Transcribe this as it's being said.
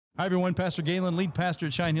Hi, everyone. Pastor Galen, lead pastor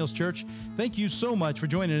at Cheyenne Hills Church. Thank you so much for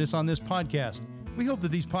joining us on this podcast. We hope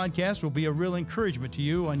that these podcasts will be a real encouragement to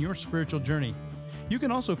you on your spiritual journey. You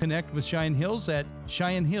can also connect with Cheyenne Hills at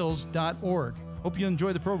CheyenneHills.org. Hope you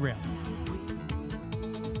enjoy the program.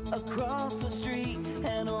 Across the street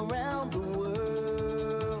and around the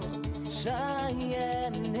world,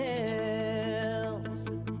 Cheyenne Hills.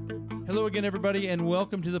 Hello again, everybody, and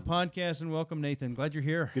welcome to the podcast, and welcome, Nathan. Glad you're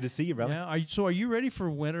here. Good to see you, brother. Yeah. Are you ready for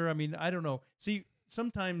winter? I mean, I don't know. See,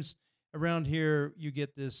 sometimes around here you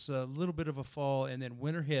get this little bit of a fall, and then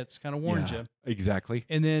winter hits, kind of warns you. Exactly.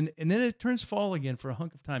 And then it turns fall again for a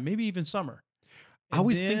hunk of time, maybe even summer. I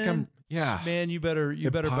always think man, you better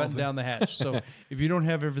button down the hatch. So if you don't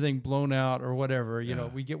have everything blown out or whatever, you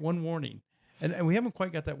know, we get one warning. And we haven't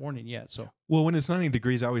quite got that warning yet. So well, when it's 90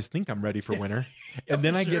 degrees, I always think I'm ready for winter. And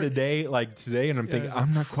then I get a day like today and I'm thinking,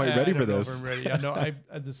 I'm not quite ready for this. I'm ready. I know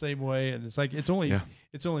I'm the same way. And it's like, it's only the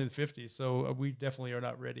 50s. So we definitely are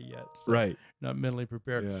not ready yet. So right. Not mentally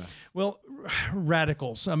prepared. Yeah. Well,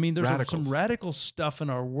 radicals. I mean, there's some radical stuff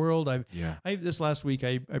in our world. This last week,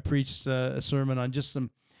 I preached a sermon on just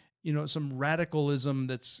some radicalism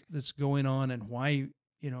that's going on and why,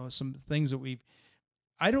 some things that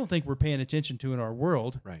I don't think we're paying attention to in our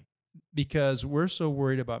world, right? Because we're so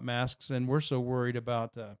worried about masks and we're so worried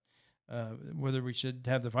about whether we should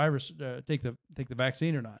have the virus, take the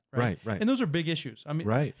vaccine or not, right? Right. And those are big issues. I mean,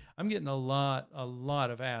 right. I'm getting a lot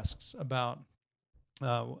of asks about,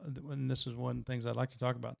 and this is one of the things I'd like to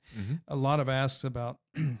talk about. Mm-hmm. A lot of asks about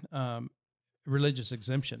religious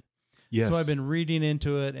exemption. Yes. So I've been reading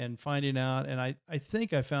into it and finding out, and I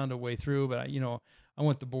think I found a way through, but I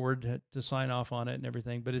want the board to sign off on it and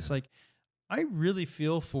everything. But it's like, I really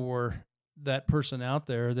feel for that person out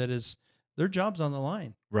there that is, their job's on the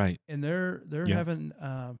line. Right. And they're having,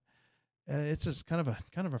 it's just kind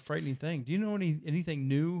of a frightening thing. Do you know anything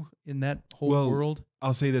new in that whole world?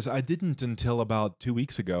 I'll say this. I didn't until about 2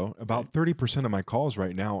 weeks ago. About 30% of my calls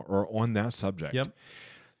right now are on that subject. Yep.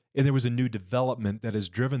 And there was a new development that has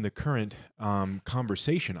driven the current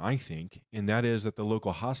conversation, I think, and that is that the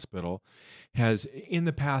local hospital has, in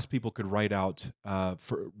the past, people could write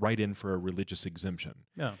in for a religious exemption.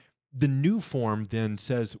 Yeah. The new form then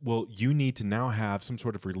says, well, you need to now have some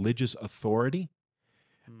sort of religious authority,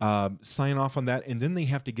 sign off on that, and then they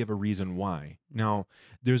have to give a reason why. Now,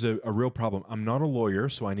 there's a real problem. I'm not a lawyer,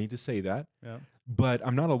 so I need to say that. Yeah. But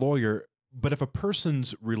I'm not a lawyer. But if a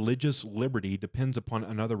person's religious liberty depends upon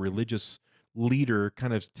another religious leader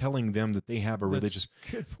kind of telling them that they have a religious...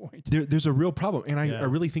 Good point. There's a real problem. And I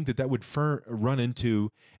really think that would run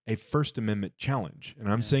into a First Amendment challenge. And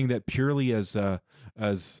I'm saying that purely as a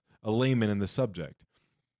layman in the subject.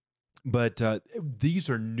 But these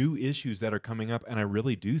are new issues that are coming up. And I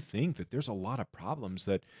really do think that there's a lot of problems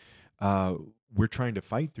that we're trying to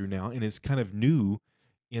fight through now. And it's kind of new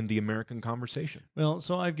in the American conversation. Well,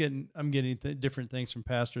 so I'm getting different things from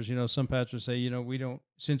pastors. Some pastors say,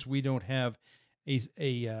 since we don't have a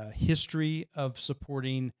history of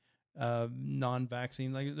supporting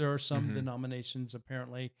non-vaccine, like there are some denominations,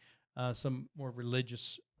 apparently, some more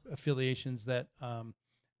religious affiliations that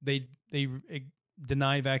they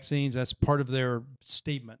deny vaccines. That's part of their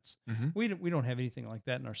statements. Mm-hmm. We don't have anything like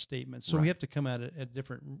that in our statements, so we have to come at it a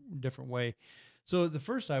different way. So the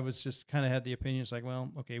first I was just kind of had the opinion, it's like,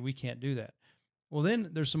 well, okay, we can't do that. Well, then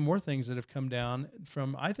there's some more things that have come down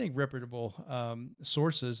from, I think, reputable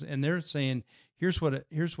sources, and they're saying, here's what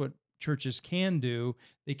churches can do.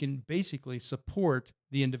 They can basically support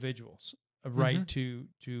the individual's right to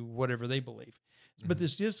whatever they believe. Mm-hmm. But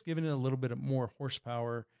it's just giving it a little bit of more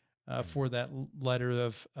horsepower for that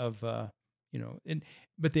letter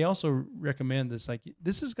but they also recommend this, like,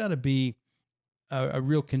 this has got to be a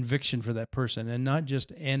real conviction for that person, and not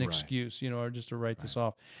just an excuse, or just to write this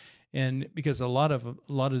off. And because a lot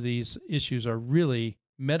of these issues are really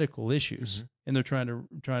medical issues, and they're trying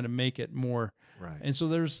to make it more. Right. And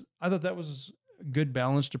so I thought that was a good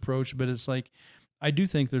balanced approach, but it's like, I do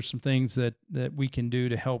think there's some things that we can do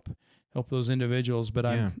to help those individuals, but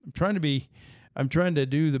I'm trying to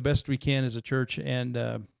do the best we can as a church and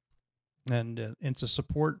to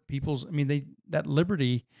support people's, that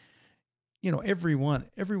liberty. Every one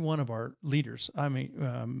of our leaders,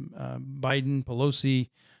 Biden, Pelosi,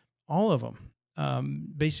 all of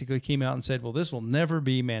them, basically came out and said, well, this will never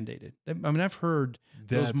be mandated. I've heard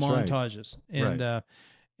those montages. Right.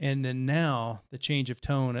 And then now the change of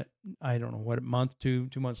tone, I don't know, two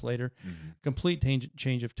months later, complete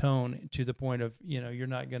change of tone to the point of,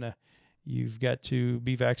 you've got to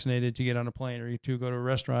be vaccinated to get on a plane, or to go to a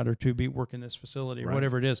restaurant, or to work in this facility, or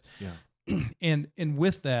whatever it is. Yeah. And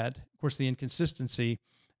with that, of course, the inconsistency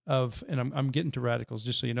of, and I'm getting to radicals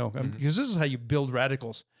just so you know, because this is how you build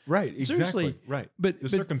radicals. Right, exactly. Seriously, Right. But the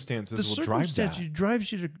circumstances will drive that.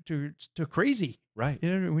 Drives you to crazy. Right.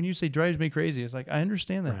 You know, when you say drives me crazy, it's like, I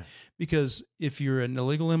understand that. Right. Because if you're an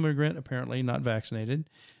illegal immigrant, apparently not vaccinated,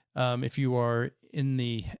 if you are in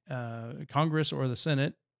the Congress or the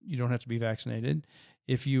Senate, you don't have to be vaccinated.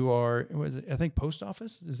 If you are, I think post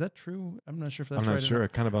office, is that true? I'm not sure if that's right. I'm not sure.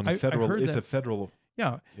 Kind of on the federal, it's a federal.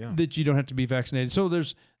 Yeah, that you don't have to be vaccinated. So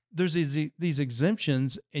there's these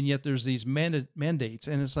exemptions, and yet there's these mandates,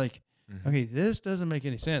 and it's like, okay, this doesn't make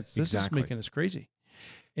any sense. This is making us crazy.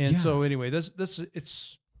 And so anyway,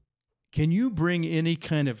 it's. Can you bring any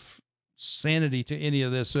kind of sanity to any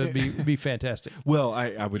of this? So it'd be fantastic. Well,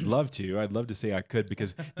 I would love to. I'd love to say I could,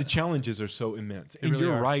 because the challenges are so immense. And really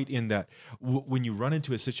you're are. right in that when you run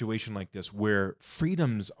into a situation like this where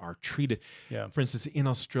freedoms are treated, for instance, in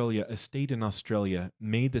Australia, a state in Australia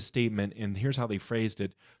made the statement, and here's how they phrased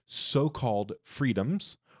it: so-called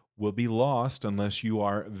freedoms will be lost unless you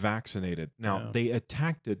are vaccinated. Now, they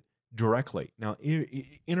attacked it directly. Now,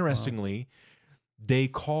 interestingly, they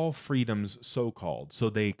call freedoms so-called, so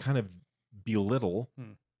they kind of belittle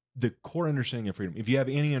the core understanding of freedom. If you have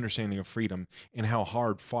any understanding of freedom and how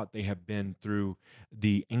hard fought they have been through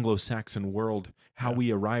the Anglo-Saxon world, how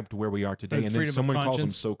we arrived to where we are today, and then someone calls them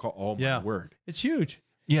so-called, oh my word. It's huge.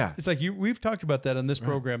 Yeah. It's like we've talked about that on this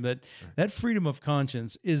program, that freedom of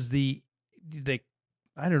conscience is the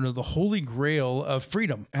I don't know, the holy grail of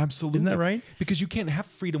freedom. Absolutely. Isn't that right? Because you can't have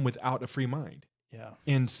freedom without a free mind. Yeah.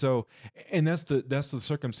 And so, and that's the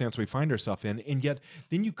circumstance we find ourselves in. And yet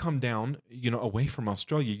then you come down, away from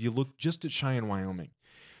Australia, you look just at Cheyenne, Wyoming.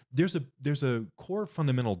 There's a core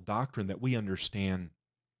fundamental doctrine that we understand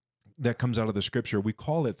that comes out of the scripture. We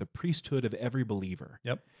call it the priesthood of every believer.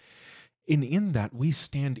 Yep. And in that we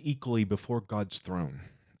stand equally before God's throne.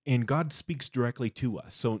 And God speaks directly to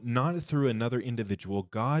us. So not through another individual.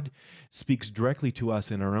 God speaks directly to us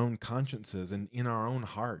in our own consciences and in our own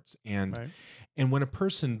hearts. And when a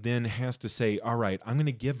person then has to say, all right, I'm going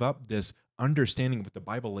to give up this understanding of what the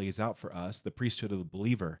Bible lays out for us, the priesthood of the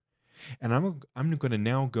believer, and I'm going to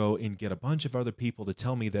now go and get a bunch of other people to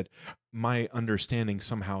tell me that my understanding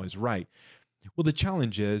somehow is right. Well, the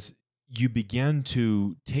challenge is you begin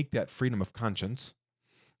to take that freedom of conscience,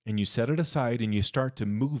 and you set it aside and you start to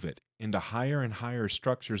move it into higher and higher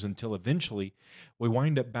structures until eventually we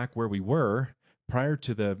wind up back where we were prior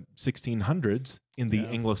to the 1600s in the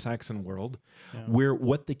Anglo-Saxon world, where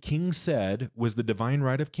what the king said was the divine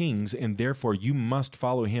right of kings, and therefore you must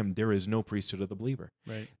follow him. There is no priesthood of the believer.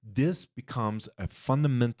 Right. This becomes a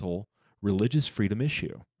fundamental religious freedom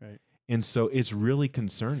issue. Right. And so it's really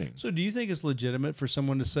concerning. So do you think it's legitimate for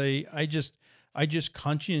someone to say, I just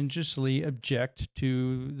conscientiously object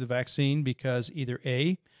to the vaccine because either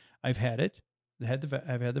A, I've had it,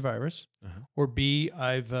 I've had the virus, or B,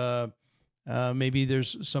 I've maybe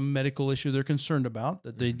there's some medical issue they're concerned about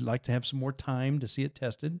that they'd like to have some more time to see it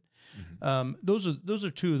tested. Those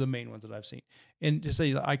are two of the main ones that I've seen. And to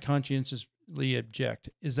say I conscientiously object,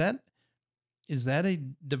 is that a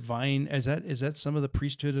divine? Is that some of the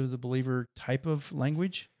priesthood of the believer type of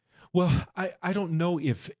language? Well, I don't know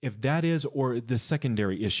if that is, or the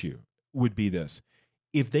secondary issue would be this.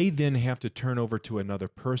 If they then have to turn over to another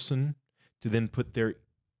person to then put their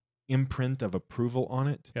imprint of approval on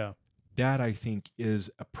it, that I think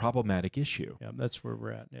is a problematic issue. Yeah, that's where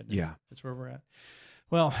we're at. Yeah. That's where we're at.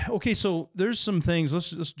 Well, okay, so there's some things.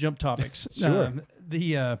 Let's jump topics. Sure.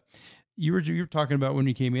 You were talking about when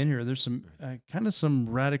you came in here. There's some kind of some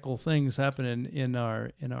radical things happening in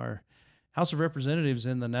our House of Representatives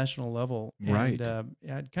in the national level. Right.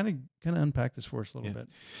 And kind of unpack this for us a little bit.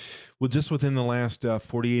 Well, just within the last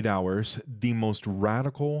 48 hours, the most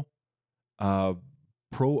radical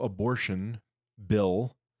pro-abortion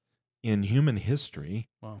bill in human history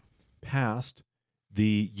passed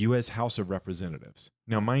the U.S. House of Representatives.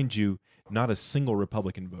 Now, mind you, not a single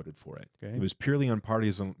Republican voted for it. Okay. It was purely on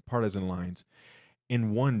partisan lines.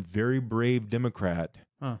 And one very brave Democrat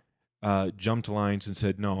jumped lines and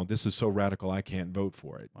said, no, this is so radical, I can't vote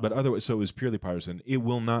for it. But otherwise, so it was purely partisan. It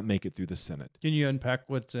will not make it through the Senate. Can you unpack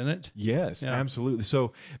what's in it? Yes, absolutely.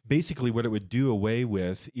 So basically what it would do away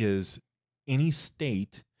with is any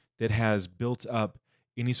state that has built up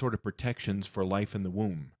any sort of protections for life in the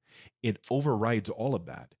womb. It overrides all of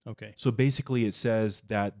that. Okay. So basically it says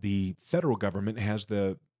that the federal government has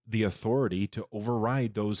the authority to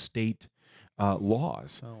override those state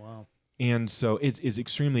laws. Oh, wow. And so it is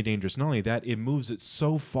extremely dangerous. Not only that, it moves it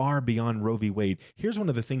so far beyond Roe v. Wade. Here's one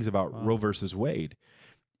of the things about Roe versus Wade.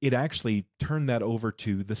 It actually turned that over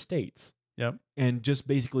to the states. Yep. And just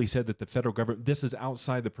basically said that the federal government, this is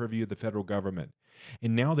outside the purview of the federal government.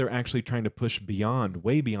 And now they're actually trying to push beyond,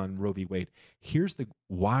 way beyond Roe v. Wade. Here's the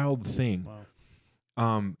wild thing.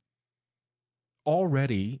 Wow.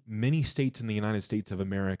 Already, many states in the United States of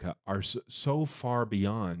America are so far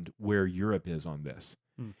beyond where Europe is on this.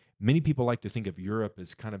 Many people like to think of Europe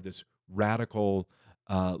as kind of this radical,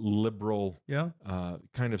 liberal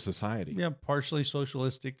kind of society. Yeah, partially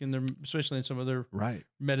socialistic in their, especially in some of their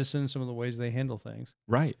medicine, some of the ways they handle things.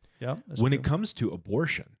 Right. Yeah. When it comes to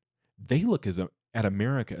abortion, they look at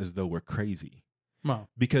America as though we're crazy. Wow.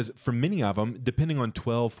 Because for many of them, depending on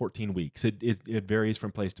 12, 14 weeks, it varies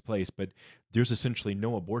from place to place, but there's essentially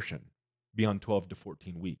no abortion beyond 12 to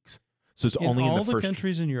 14 weeks. So it's only in the first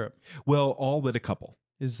countries in Europe. Well, all but a couple.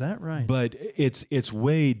 Is that right? But it's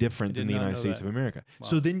way different than the United States of America. Wow.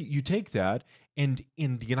 So then you take that, and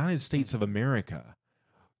in the United States of America,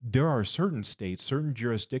 there are certain states, certain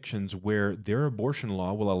jurisdictions where their abortion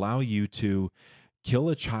law will allow you to kill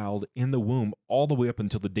a child in the womb all the way up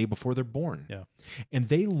until the day before they're born. Yeah. And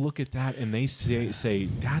they look at that and they say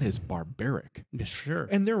that is barbaric. Sure.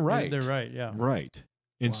 And they're right. They're right, yeah. Right.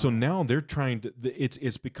 And so now they're trying to,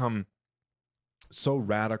 it's become so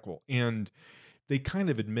radical. And they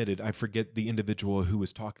kind of admitted, I forget the individual who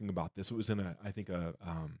was talking about this. It was in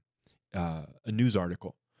a news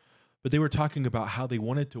article. But they were talking about how they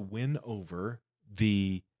wanted to win over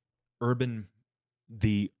the urban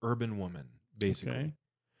woman, basically. Okay.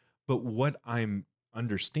 But what I'm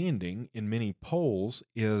understanding in many polls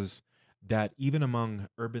is that even among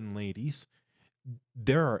urban ladies,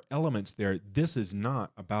 there are elements there. This is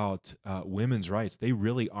not about women's rights. They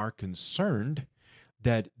really are concerned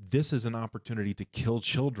that this is an opportunity to kill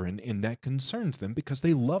children, and that concerns them because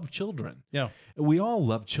they love children. Yeah. We all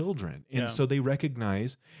love children. And so they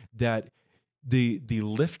recognize that the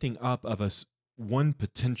lifting up of one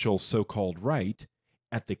potential so-called right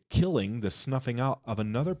at the killing, the snuffing out of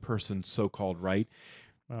another person's so-called right,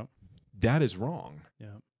 that is wrong. Yeah.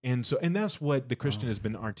 And that's what the Christian has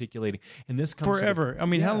been articulating. And this comes forever. I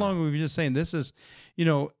mean, how long have we been just saying this is,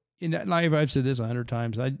 and I've said this 100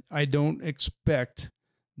 times. I don't expect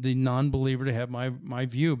the non-believer to have my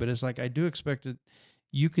view, but it's like I do expect that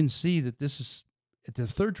you can see that this is at the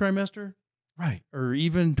third trimester, right, or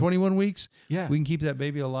even 21 weeks. Yeah, we can keep that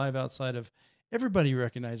baby alive outside of. Everybody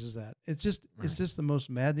recognizes that. It's just the most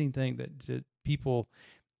maddening thing that people,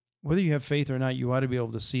 whether you have faith or not, you ought to be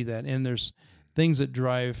able to see that. And there's things that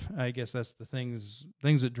drive. I guess that's the things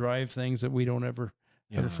that drive things that we don't ever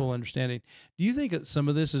have a full understanding. Do you think that some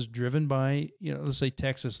of this is driven by, let's say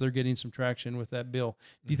Texas, they're getting some traction with that bill.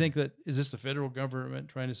 Do you think that, is this the federal government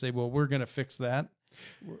trying to say, well, we're going to fix that?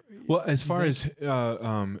 Well, as far as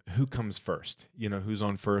who comes first, who's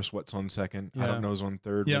on first, what's on second, I don't know who's on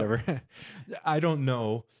third, whatever. I don't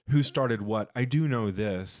know who started what. I do know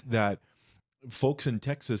this, that folks in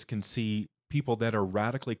Texas can see people that are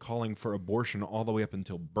radically calling for abortion all the way up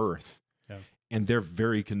until birth. And they're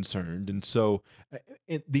very concerned. And so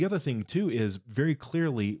the other thing, too, is very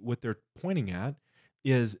clearly what they're pointing at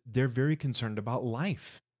is they're very concerned about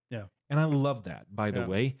life. Yeah. And I love that, by the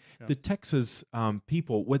way. Yeah. The Texas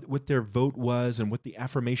people, what their vote was and what the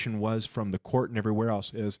affirmation was from the court and everywhere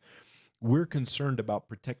else is, we're concerned about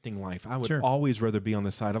protecting life. I would always rather be on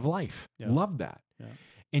the side of life. Yeah. Love that. Yeah.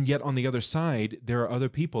 And yet on the other side, there are other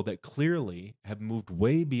people that clearly have moved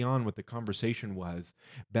way beyond what the conversation was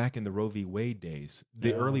back in the Roe v. Wade days,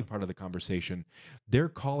 the early part of the conversation. They're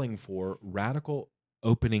calling for radical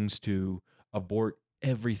openings to abort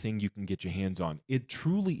everything you can get your hands on. It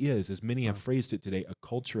truly is, as many have phrased it today, a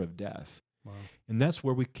culture of death. Wow. And that's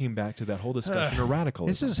where we came back to that whole discussion of radicalism.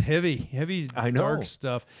 This is heavy, dark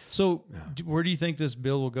stuff. So where do you think this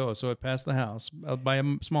bill will go? So it passed the House by a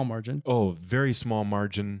small margin. Oh, very small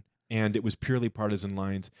margin. And it was purely partisan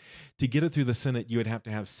lines. To get it through the Senate, you would have to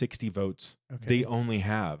have 60 votes. Okay. They only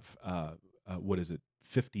have,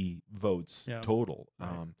 50 votes total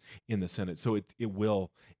in the Senate. So it will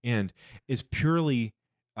end. Is purely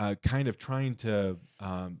kind of trying to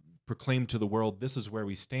proclaim to the world, this is where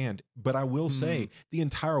we stand. But I will say the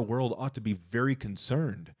entire world ought to be very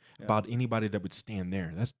concerned about anybody that would stand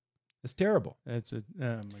there. That's terrible. Oh my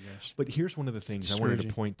gosh. But here's one of the things I wanted to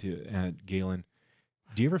point to, Galen.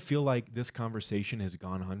 Do you ever feel like this conversation has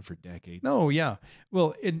gone on for decades? No, yeah.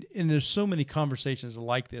 Well, and there's so many conversations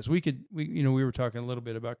like this. We were talking a little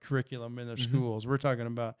bit about curriculum in the schools. We're talking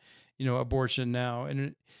about, abortion now,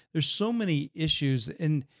 and there's so many issues,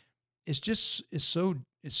 and it's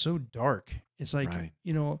so dark. It's like,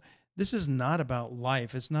 this is not about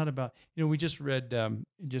life. It's not about, we just read,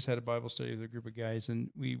 just had a Bible study with a group of guys, and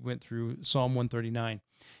we went through Psalm 139.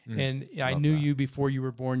 And I knew you before you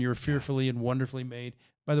were born. You were fearfully and wonderfully made.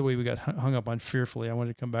 by the way, we got hung up on fearfully. I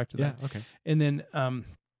wanted to come back to that. Yeah. Okay. And then, and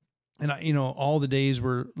I, all the days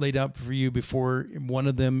were laid out for you before one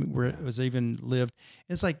of them was even lived.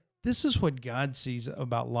 It's like, this is what God sees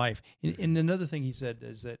about life. And another thing he said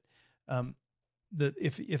is that, that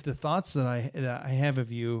if the thoughts that I have of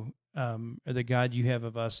you, or the God you have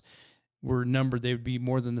of us were numbered, they would be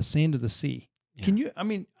more than the sand of the sea. Yeah. Can you,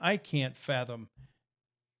 I can't fathom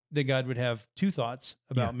that God would have two thoughts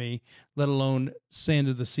about me, let alone sand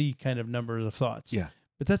of the sea kind of numbers of thoughts. Yeah.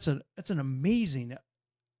 But that's an amazing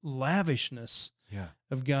lavishness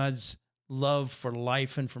of God's love for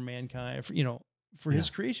life and for mankind, for his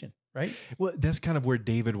creation, right? Well, that's kind of where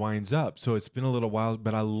David winds up. So it's been a little while,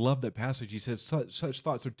 but I love that passage. He says, such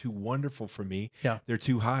thoughts are too wonderful for me. Yeah. They're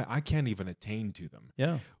too high. I can't even attain to them.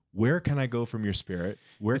 Yeah. Where can I go from your spirit?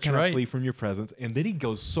 Where can I flee from your presence? And then he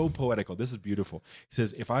goes so poetical. This is beautiful. He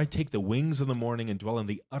says, if I take the wings of the morning and dwell in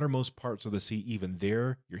the uttermost parts of the sea, even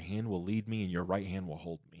there your hand will lead me and your right hand will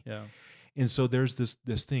hold me. Yeah. And so there's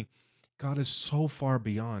this thing. God is so far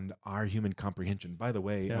beyond our human comprehension. By the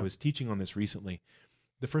way, I was teaching on this recently.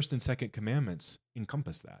 The first and second commandments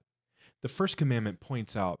encompass that. The first commandment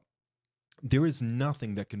points out there is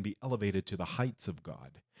nothing that can be elevated to the heights of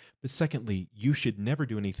God. But secondly, you should never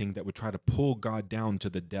do anything that would try to pull God down to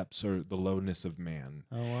the depths or the lowness of man.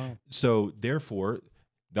 Oh, wow. So therefore,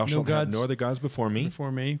 thou shalt have no other gods before me.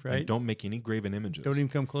 Before me, right? And don't make any graven images. Don't even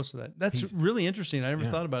come close to that. That's really interesting. I never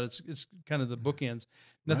thought about it. It's kind of the bookends.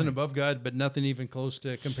 Nothing above God, but nothing even close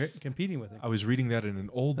to competing with him. I was reading that in an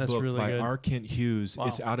old book really by good. R. Kent Hughes. Wow.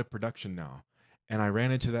 It's out of production now. And I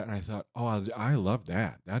ran into that and I thought, oh, I love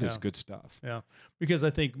that. That is good stuff. Yeah. Because I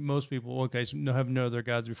think most people, have no other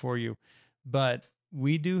gods before you. But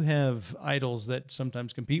we do have idols that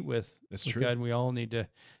sometimes compete with true. God, and we all need to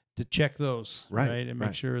check those, right? And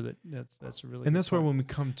make sure that that's a really And that's where when we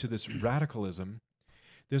come to this radicalism,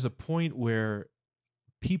 there's a point where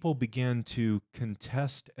people begin to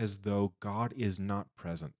contest as though God is not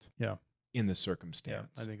present in the circumstance.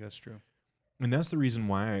 Yeah, I think that's true. And that's the reason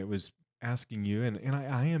why I was asking you, and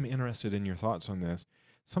I am interested in your thoughts on this.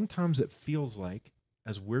 Sometimes it feels like,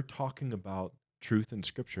 as we're talking about truth in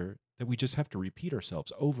Scripture, that we just have to repeat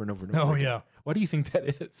ourselves over and over and over. Oh, yeah. Why do you think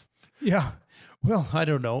that is? Yeah. Well, I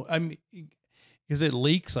don't know. Because it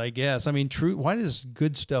leaks, I guess. True. Why does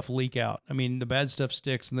good stuff leak out? The bad stuff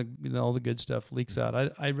sticks, and all the good stuff leaks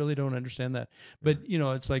out. I really don't understand that. But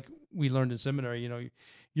it's like we learned in seminary.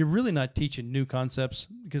 You're really not teaching new concepts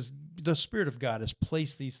because the Spirit of God has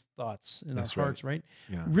placed these thoughts in our hearts, right?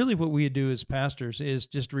 Yeah. Really, what we do as pastors is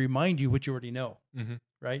just remind you what you already know,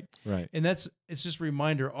 right? Right. And it's just a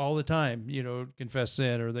reminder all the time. Confess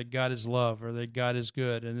sin, or that God is love, or that God is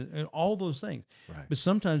good, and all those things. Right. But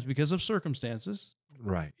sometimes, because of circumstances,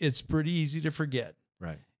 it's pretty easy to forget.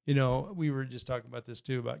 Right. We were just talking about this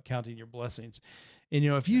too, about counting your blessings. And,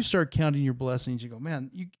 if you start counting your blessings, you go,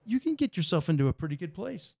 man, you can get yourself into a pretty good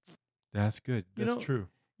place. That's good. That's true.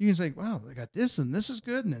 You can say, wow, I got this, and this is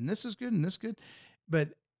good, and then this is good, and this is good.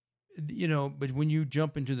 But, but when you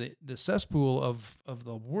jump into the cesspool of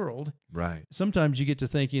the world, sometimes you get to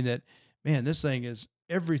thinking that, man,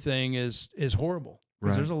 everything is horrible.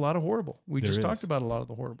 Because there's a lot of horrible. We just talked about a lot of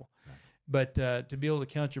the horrible. But to be able to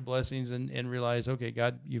count your blessings and realize, okay,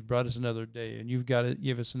 God, you've brought us another day, and you've got to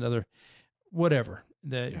give us another whatever,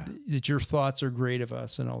 that your thoughts are great of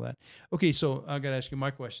us and all that. Okay, so I got to ask you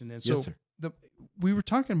my question then. So yes, sir. We were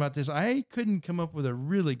talking about this. I couldn't come up with a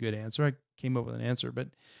really good answer. I came up with an answer, but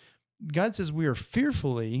God says we are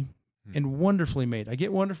fearfully and wonderfully made. I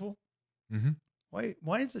get wonderful. Mm-hmm.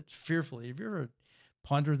 Why is it fearfully? Have you ever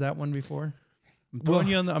pondered that one before? I'm putting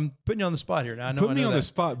you on the spot here. Now, I know. Put me on the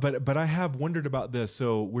spot, but I have wondered about this.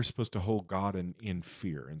 So we're supposed to hold God in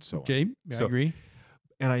fear and so on. Okay, I agree.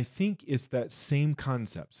 And I think it's that same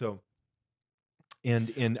concept. So,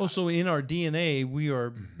 so in our DNA, we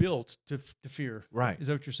are built to fear. Right. Is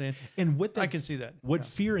that what you're saying? And I can see that. What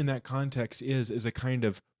fear in that context is a kind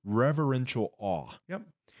of reverential awe. Yep.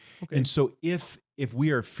 Okay. And so if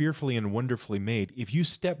we are fearfully and wonderfully made, if you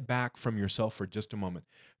step back from yourself for just a moment,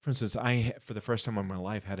 for instance, I, for the first time in my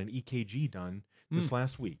life, had an EKG done this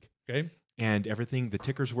last week. Okay. And the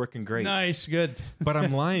ticker's working great. Nice, good. But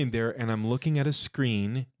I'm lying there and I'm looking at a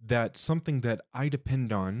screen that's something that I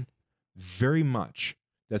depend on very much.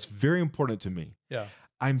 That's very important to me. Yeah.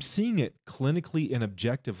 I'm seeing it clinically and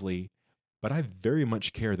objectively, but I very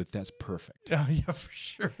much care that that's perfect. Yeah, for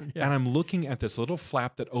sure. Yeah. And I'm looking at this little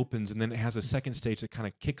flap that opens, and then it has a second stage that kind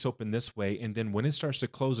of kicks open this way. And then when it starts to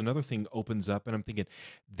close, another thing opens up, and I'm thinking,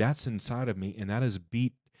 that's inside of me, and that is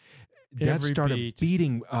that started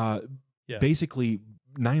beating basically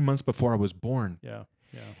 9 months before I was born. Yeah.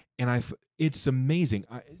 And it's amazing.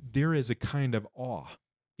 There is a kind of awe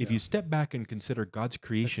if you step back and consider God's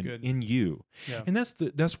creation in you. Yeah. And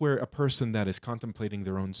that's where a person that is contemplating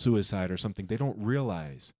their own suicide or something, they don't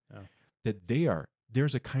realize that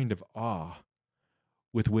there's a kind of awe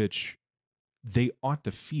with which they ought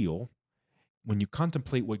to feel when you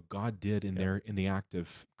contemplate what God did in the act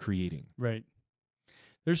of creating. Right.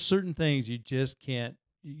 There's certain things you just can't,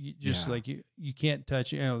 you can't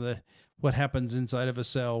touch, what happens inside of a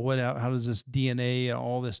cell, how does this DNA and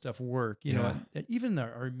all this stuff work? You know, even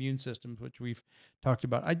our immune systems, which we've talked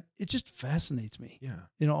about, it just fascinates me.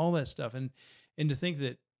 Yeah. All that stuff. And to think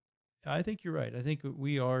that, I think you're right. I think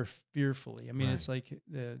we are fearfully. I mean, it's like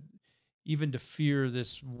even to fear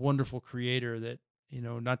this wonderful creator that,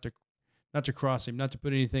 not to cross him, not to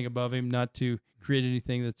put anything above him, not to create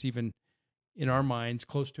anything that's even in our minds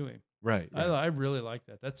close to him. Right. Yeah. I really like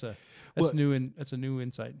that. That's a new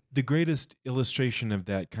insight. The greatest illustration of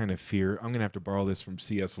that kind of fear, I'm going to have to borrow this from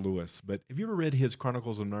C.S. Lewis, but have you ever read his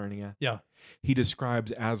Chronicles of Narnia? Yeah. He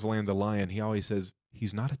describes Aslan the lion. He always says,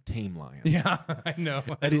 he's not a tame lion. Yeah, I know.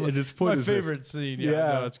 And his point my is favorite scene. Yeah,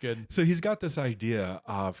 no, that's good. So he's got this idea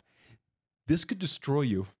of this could destroy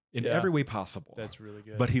you in every way possible. That's really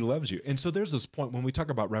good. But he loves you. And so there's this point when we talk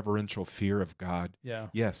about reverential fear of God. Yeah.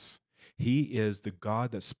 Yes. He is the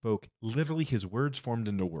God that spoke, literally his words formed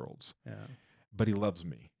into worlds. Yeah. But he loves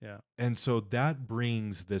me. Yeah. And so that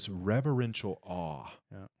brings this reverential awe.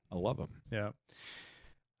 Yeah. I love him. Yeah.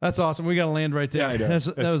 That's awesome. We got to land right there. Yeah, I know.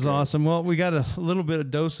 That was great. Awesome. Well, we got a little bit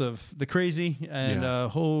of dose of the crazy and a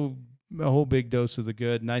whole big dose of the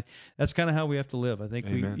good. And that's kind of how we have to live. I think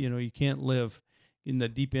Amen. you can't live in the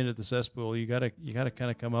deep end of the cesspool. You gotta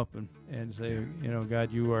kind of come up and say,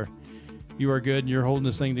 God, you are good, and you're holding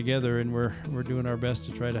this thing together, and we're doing our best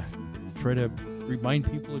to try to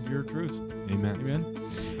remind people of your truth. Amen.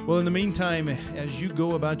 Amen. Well, in the meantime, as you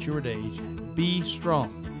go about your day, be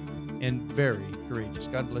strong and very courageous.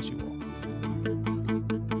 God bless you all.